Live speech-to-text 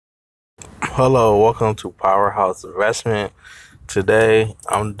Hello, welcome to Powerhouse Investment. Today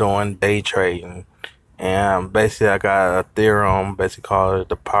I'm doing day trading, and basically I got a theorem, basically called it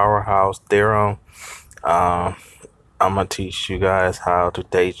the Powerhouse theorem. Um, I'm gonna teach you guys how to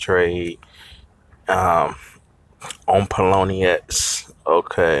day trade um, on Poloniex.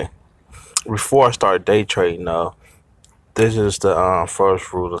 Okay, before I start day trading though, this is the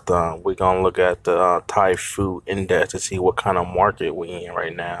first rule of thumb. We're gonna look at the Thai food index to see what kind of market we in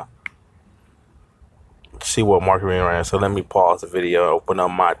right now. See what market we're in right now. So let me pause the video, open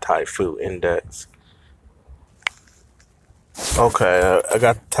up my Thai food index. Okay, I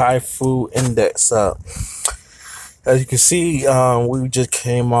got the Thai food index up. As you can see, we just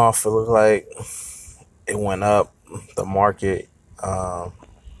came off. It looked like it went up. The market,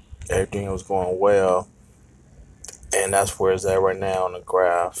 everything was going well, and that's where it's at right now on the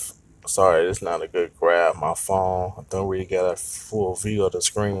graph. Sorry, it's not a good graph. My phone, I don't really get a full view of the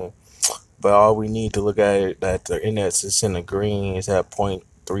screen. But all we need to look at it that the index is in the green is at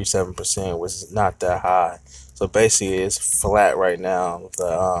 0.37%, which is not that high. So basically, it's flat right now.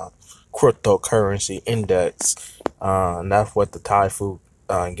 The cryptocurrency index, and that's what the Thai food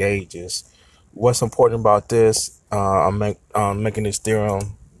gauges. What's important about this? I'm making this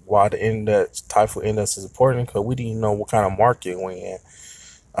theorem why the index Thai food index is important because we didn't know what kind of market we're in.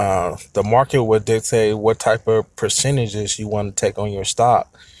 The market would dictate what type of percentages you want to take on your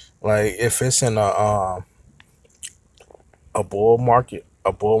stock. Like if it's in a bull market,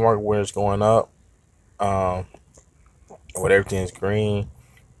 where it's going up, where everything's green,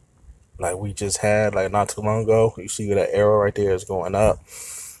 like we just had like not too long ago. You see that arrow right there is going up.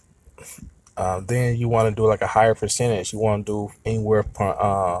 Then you want to do like a higher percentage. You want to do anywhere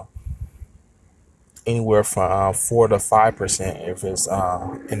from 4 to 5% if it's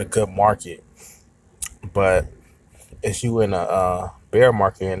in a good market. But if you in a bear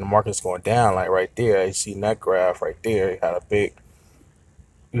market and the market's going down, like right there, you see that graph right there. You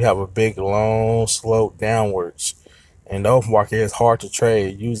have a big long slope downwards, and those market is hard to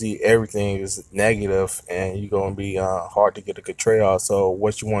trade. Usually everything is negative, and you're gonna be hard to get a good trade off. So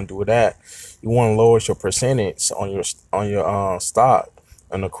what you want to do with that? You want to lower your percentage on your stock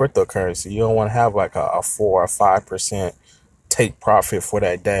on the cryptocurrency. You don't want to have like a 4 or 5% take profit for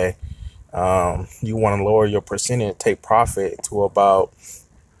that day. You want to lower your percentage take profit to about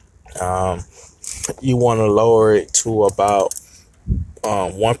you want to lower it to about 1%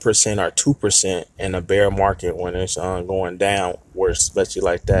 or 2% in a bear market when it's going downwards, especially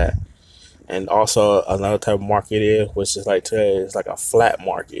like that. And also another type of market is, which is like today, is like a flat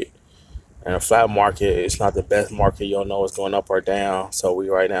market. And a flat market is not the best market. You don't know what's going up or down. So we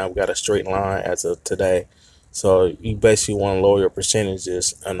got a straight line as of today. So you basically want to lower your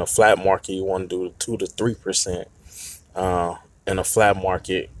percentages. In a flat market, you want to do 2 to 3% in a flat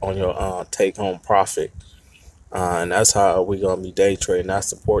market on your take-home profit. And that's how we're going to be day trading. That's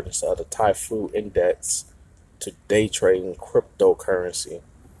the importance of the Thai food index to day trading cryptocurrency.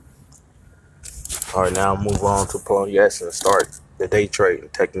 All right, now move on to Poloniex and start the day trading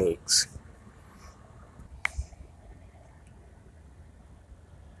techniques.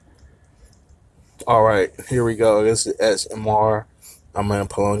 All right, here we go. This is SMR. I'm in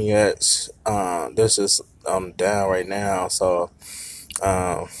Poloniex. This is down right now, so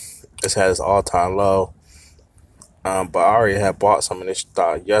this has all-time low. But I already had bought some of this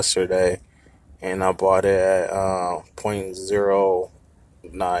stock yesterday, and I bought it at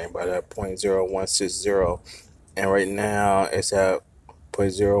 0.09, by that 0.0160, and right now it's at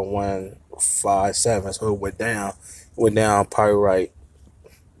 0.0157. So it went down. Probably right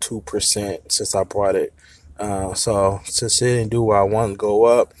 2% since I bought it. So since it didn't do what I want to go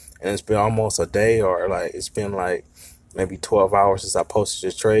up, and it's been almost a day, or like it's been like maybe 12 hours since I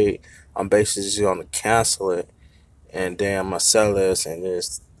posted the trade, I'm basically just going to cancel it, and then I'm gonna sell this. And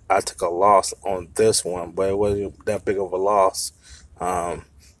I took a loss on this one, but it wasn't that big of a loss. The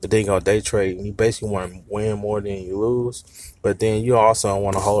thing on day trading, you basically want to win more than you lose, but then you also don't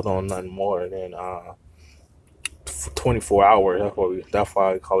want to hold on nothing more than 24 hours. That's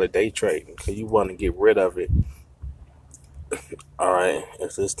why I call it day trading, because you want to get rid of it. All right,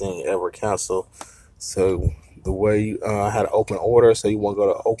 if this thing ever cancel, so the way you had an open order, so you want to go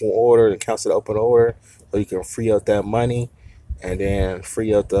to open order and cancel the open order, so you can free up that money, and then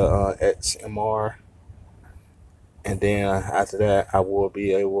free up the XMR, and then after that, I will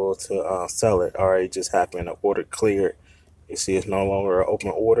be able to sell it. All right, it just happened. The order cleared. You see, it's no longer an open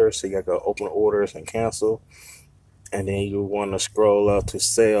order, so you got to go open orders and cancel. And then you want to scroll up to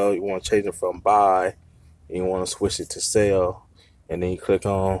sell. You want to change it from buy. And you want to switch it to sell. And then you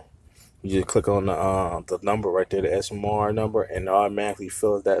just click on the number right there, the SMR number, and it automatically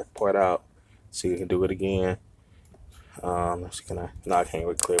fills that part out. So you can do it again. No, I can't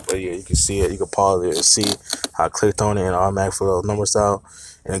really click, but yeah, you can see it. You can pause it and see how I clicked on it and automatically those numbers out.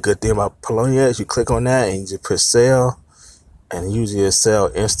 And a good thing about Polonia is you click on that and you just press sell, and usually it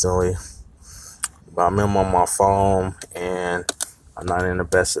sell instantly. But I'm on my phone and I'm not in the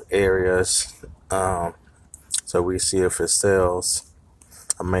best areas, so we see if it sells.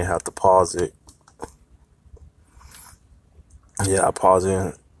 I may have to pause it. Yeah, I pause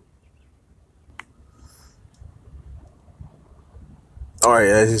it. All right,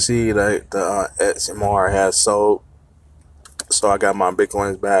 as you see, like the XMR has sold, so I got my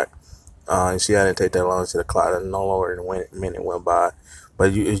Bitcoins back. You see, I didn't take that long to the clock. No longer than a minute went by,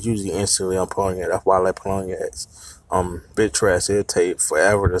 but it's usually instantly on Polonia. That's why I like Polonia. Bitrax, it'll take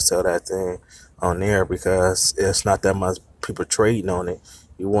forever to sell that thing on there because it's not that much people trading on it.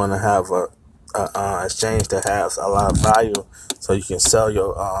 You want to have a exchange that has a lot of value, so you can sell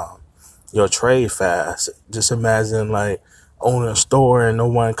your trade fast. Just imagine like owning a store and no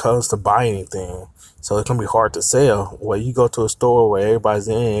one comes to buy anything. So it's gonna be hard to sell. Well, you go to a store where everybody's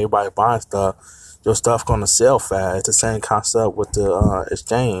everybody buying stuff, your stuff gonna sell fast. It's the same concept with the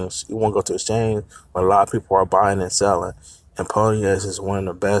exchange. You want to go to exchange where a lot of people are buying and selling. And Polynesia is one of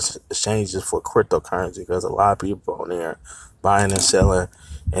the best exchanges for cryptocurrency because a lot of people on there buying and selling,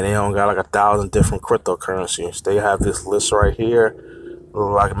 and they don't got like 1,000 different cryptocurrencies. They have this list right here,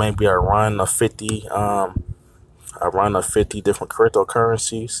 like maybe a run of 50 different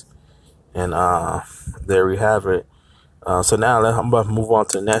cryptocurrencies, and there we have it. So now I'm about to move on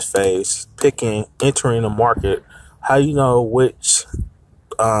to the next phase, entering the market. How you know which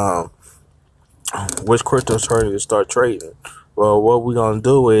crypto to start trading? Well, what we're gonna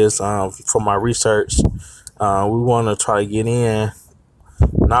do is, for my research, we want to try to get in,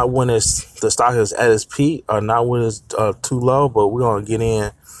 not when the stock is at its peak or not when it's too low, but we're gonna get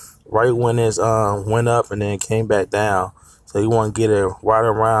in right when it's went up and then came back down. So you want to get it right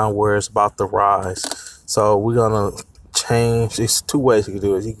around where it's about to rise. So we're gonna change. There's two ways you can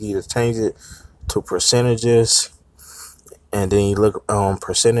do it. You can either change it to percentages, and then you look on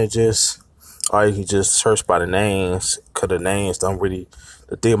percentages, or you can just search by the names, because the names don't really.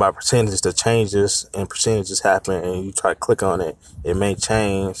 The thing about percentages, the changes and percentages happen, and you try to click on it, it may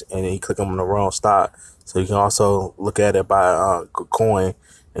change, and then you click on the wrong stock. So you can also look at it by coin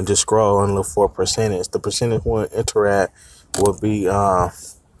and just scroll and look for a percentage. The percentage we'll enter at will be I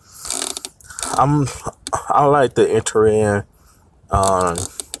like to enter in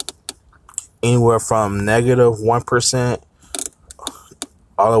anywhere from -1%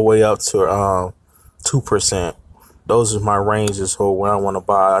 all the way up to 2%. Those are my ranges for where I want to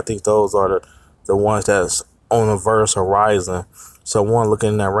buy. I think those are the ones that's on the verse horizon. So one looking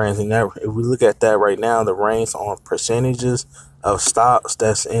in that range, and if we look at that right now, the range on percentages of stocks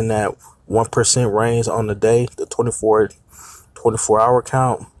that's in that 1% range on the day, the 24-hour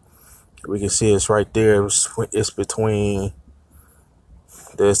count, we can see it's right there. It's between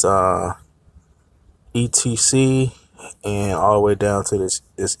this ETC and all the way down to this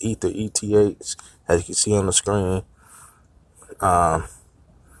Ether ETH, as you can see on the screen. I'm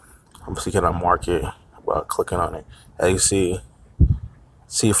looking at market by clicking on it. As you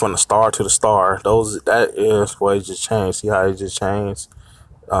see from the star to the star, that is what it just changed. See how it just changed?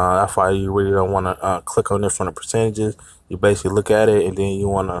 That's why you really don't want to click on it from the percentages. You basically look at it, and then you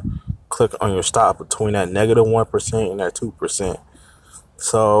want to click on your stop between that -1% and that 2%.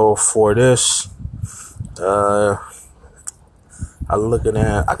 So for this, I'm looking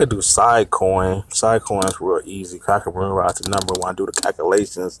at, I could do Sidecoin. Sidecoin is real easy because I can memorize the number when I do the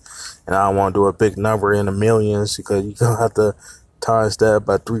calculations, and I don't want to do a big number in the millions because you're going to have to times that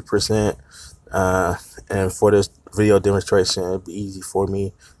by 3%. And for this video demonstration, it'd be easy for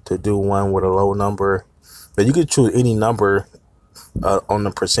me to do one with a low number. But you could choose any number on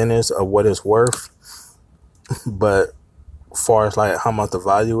the percentage of what it's worth. But as far as like how much the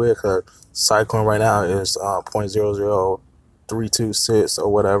value is, because Sidecoin right now is 0.00326 or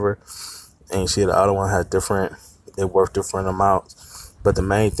whatever, and you see the other one has they're worth different amounts. But the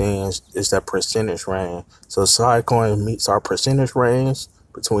main thing is that percentage range. So Sidecoin meets our percentage range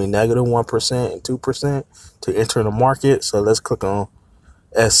between -1% and 2% to enter the market. So let's click on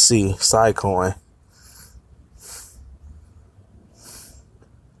SC, Sidecoin.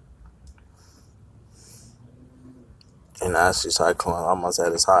 And actually Sidecoin almost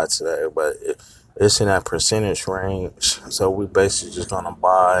at its high today, but it's in that percentage range. So we basically just gonna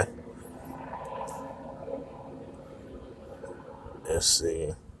buy. Let's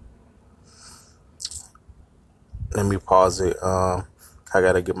see. Let me pause it. I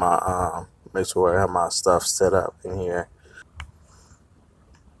gotta get my make sure I have my stuff set up in here.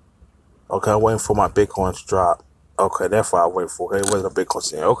 Okay, I'm waiting for my Bitcoin to drop. Okay, that's what I wait for. Okay, where's the Bitcoin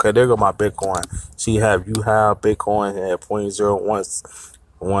saying? Okay, there go my Bitcoin. So you have Bitcoin at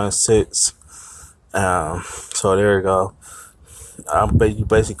 0.0116. So there you go. You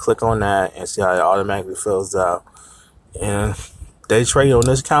basically click on that and see how it automatically fills out. And day trade on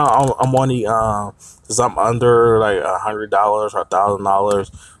this account, I'm only cause I'm under like $100 or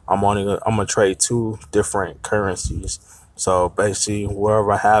 $1,000. I'm gonna trade 2 different currencies. So basically,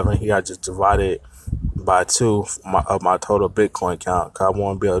 wherever I have in here, I just divide it by 2 of my total Bitcoin count. Cause I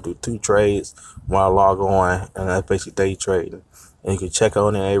want to be able to do 2 trades when I log on, and that's basically day trading. And you can check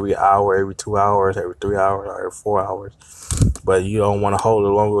on it every hour, every 2 hours, every 3 hours, or every 4 hours. But you don't want to hold it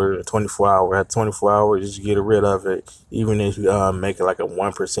longer than 24 hours. At 24 hours, just get rid of it. Even if you make it like a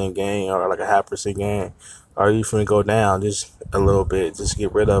 1% gain or like a 0.5% gain, or you finna go down just a little bit, just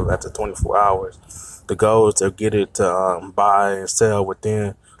get rid of it after 24 hours. The goal is to get it to buy and sell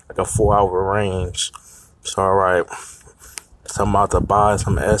within like a 4-hour range. So all right, so I'm about to buy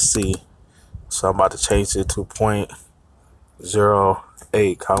some SC. So I'm about to change it to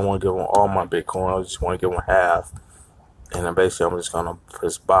 0.08. I don't want to give them all my Bitcoin. I just want to give them half. And then basically, I'm just gonna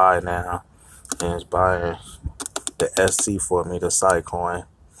press buy now, and it's buying the SC for me, the Sitecoin.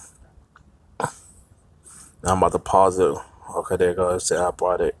 Now I'm about to pause it. Okay, there it goes. I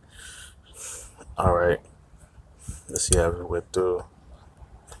bought it. All right, let's see how it went through.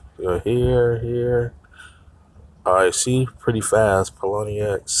 Go here. All right, see, pretty fast.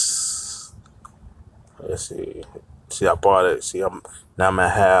 Poloniex. Let's see. See, I bought it. See, I'm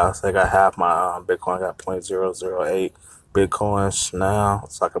at half. So I got half my Bitcoin. I got 0.008 Bitcoins now,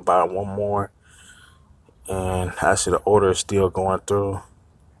 so I can buy 1 more. And actually, the order is still going through.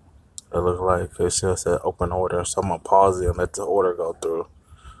 It looks like it still said open order, so I'm gonna pause it and let the order go through.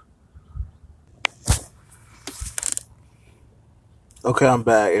 Okay, I'm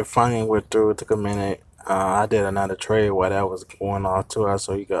back. It finally went through. It took a minute. I did another trade while that was going on too. I'll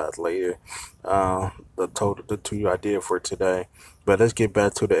show you guys later. The 2 I did for today. But let's get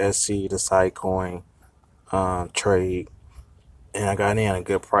back to the SC, the Sitecoin trade. And I got in at a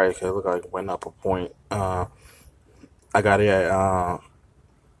good price. It looked like it went up a point. I got it at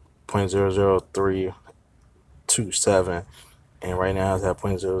 0.00327, and right now it's at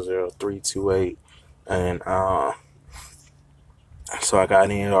 0.00328. And so I got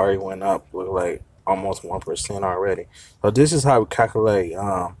in. It already went up. Looked like almost 1% already. So this is how we calculate.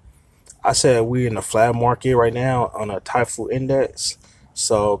 I said we're in the flat market right now on a Typhoon index.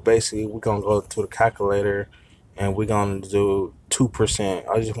 So basically, we're gonna go to the calculator, and we're gonna do 2%.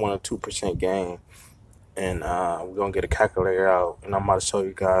 I just want a 2% gain, and we're gonna get a calculator out, and I'm about to show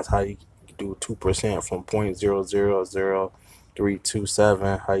you guys how you do 2% from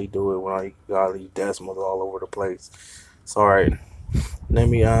 0.000327. How you do it when you got all these decimals all over the place. So all right, let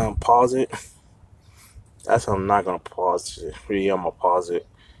me pause it. Actually, I'm not gonna pause it. I'm gonna pause it,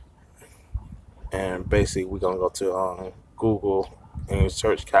 and basically we're gonna go to Google and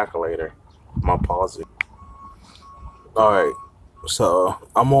search calculator. I'm gonna pause it. All right, so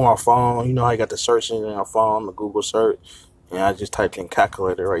I'm on my phone. You know how you got the search engine on your phone, the Google search, and I just typed in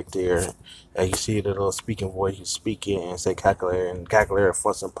calculator right there. As you see the little speaking voice, you speak it and say calculator, and calculator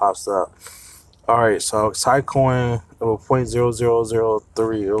first and pops up. All right, so Sitecoin, it was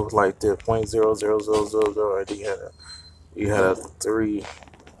 0.0003. It was like this, 0.00000, and you had a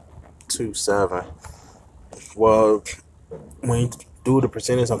 327. Well, when you do the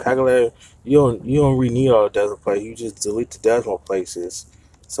percentage on calculator, you don't really need all the decimal places. You just delete the decimal places.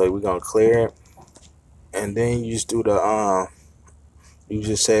 So we're gonna clear it, and then you just do the you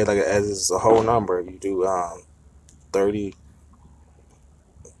just say it like as it's a whole number. You do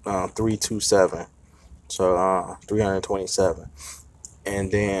 327. So 327,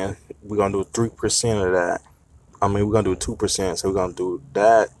 and then we're gonna do 3% of that. I mean, we're gonna do 2%. So we're gonna do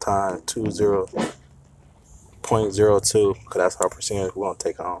that times 20.02, because that's our percentage. We're gonna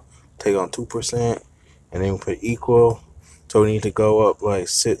take on 2%, and then we put equal. So we need to go up like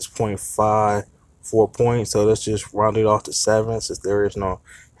 6.54 points. So let's just round it off to 7, since there is no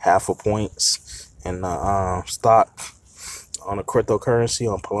half a points in the stock on a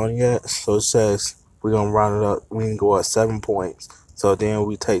cryptocurrency on Poloniex. So it says we're gonna round it up. We can go at 7 points. So then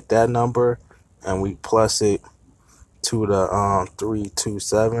we take that number and we plus it to the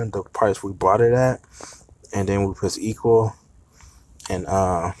 327, the price we bought it at, and then we press equal, and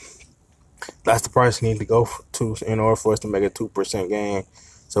that's the price we need to go to in order for us to make a 2% gain.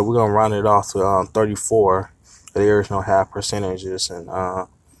 So we're gonna round it off to 34. There is no half percentages in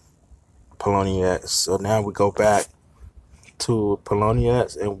Poloniex. So now we go back to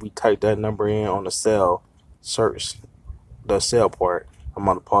Poloniex and we type that number in on the sell search, the sell part. I'm I'm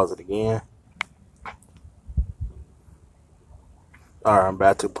gonna pause it again. All right, I'm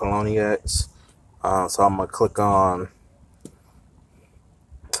back to Poloniex. So I'm gonna click on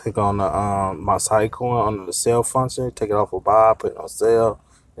the my Sitecoin on the sell function, take it off of buy, put it on sell,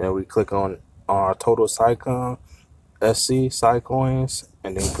 and we click on our total Sitecoin SC Sitecoins,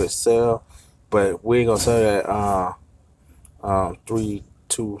 and then put sell. But we ain't gonna sell that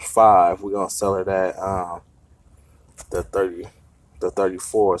 325. We're gonna sell it at the 34.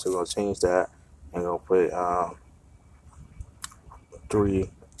 So we're gonna change that and gonna put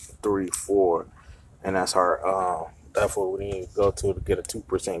 334, and that's our that's what we need to go to get a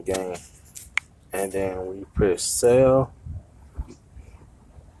 2% gain. And then we put sell,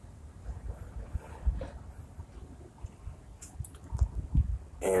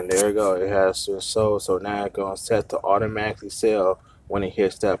 and there you go. It has to sold. So now it's gonna set to automatically sell when it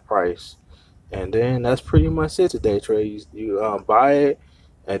hits that price. And then that's pretty much it today, Trade. You buy it,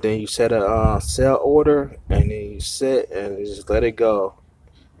 and then you set a sell order, and then you sit and you just let it go,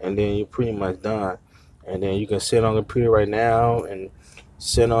 and then you're pretty much done. And then you can sit on the computer right now and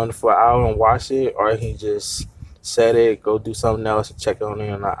sit on it for an hour and watch it, or you can just set it, go do something else, and check on it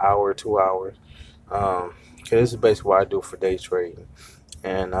in an hour or 2 hours. Cause this is basically what I do for day trading,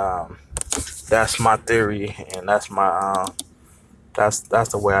 and that's my theory, and that's my that's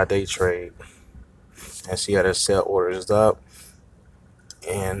the way I day trade. And see how the sell orders up,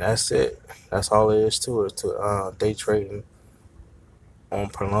 and that's it. That's all it is to it, to day trading on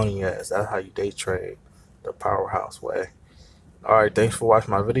Poloniex. That's how you day trade the Powerhouse way. All right, thanks for watching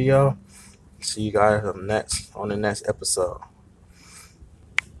my video. See you guys on the next episode.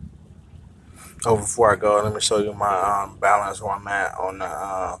 Oh, before I go, let me show you my balance where I'm at on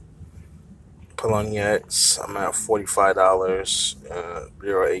the Poloniex. I'm at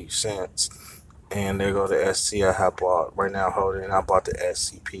 $45.08. And there go the SC I have bought right now holding. I bought the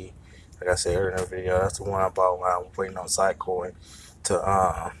SCP. Like I said earlier in the video, that's the one I bought when I was waiting on Sitecoin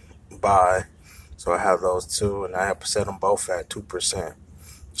to buy. So I have those two, and I have set them both at 2%.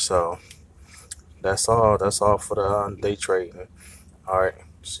 So that's all. That's all for the day trading. All right.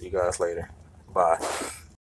 See you guys later. Bye.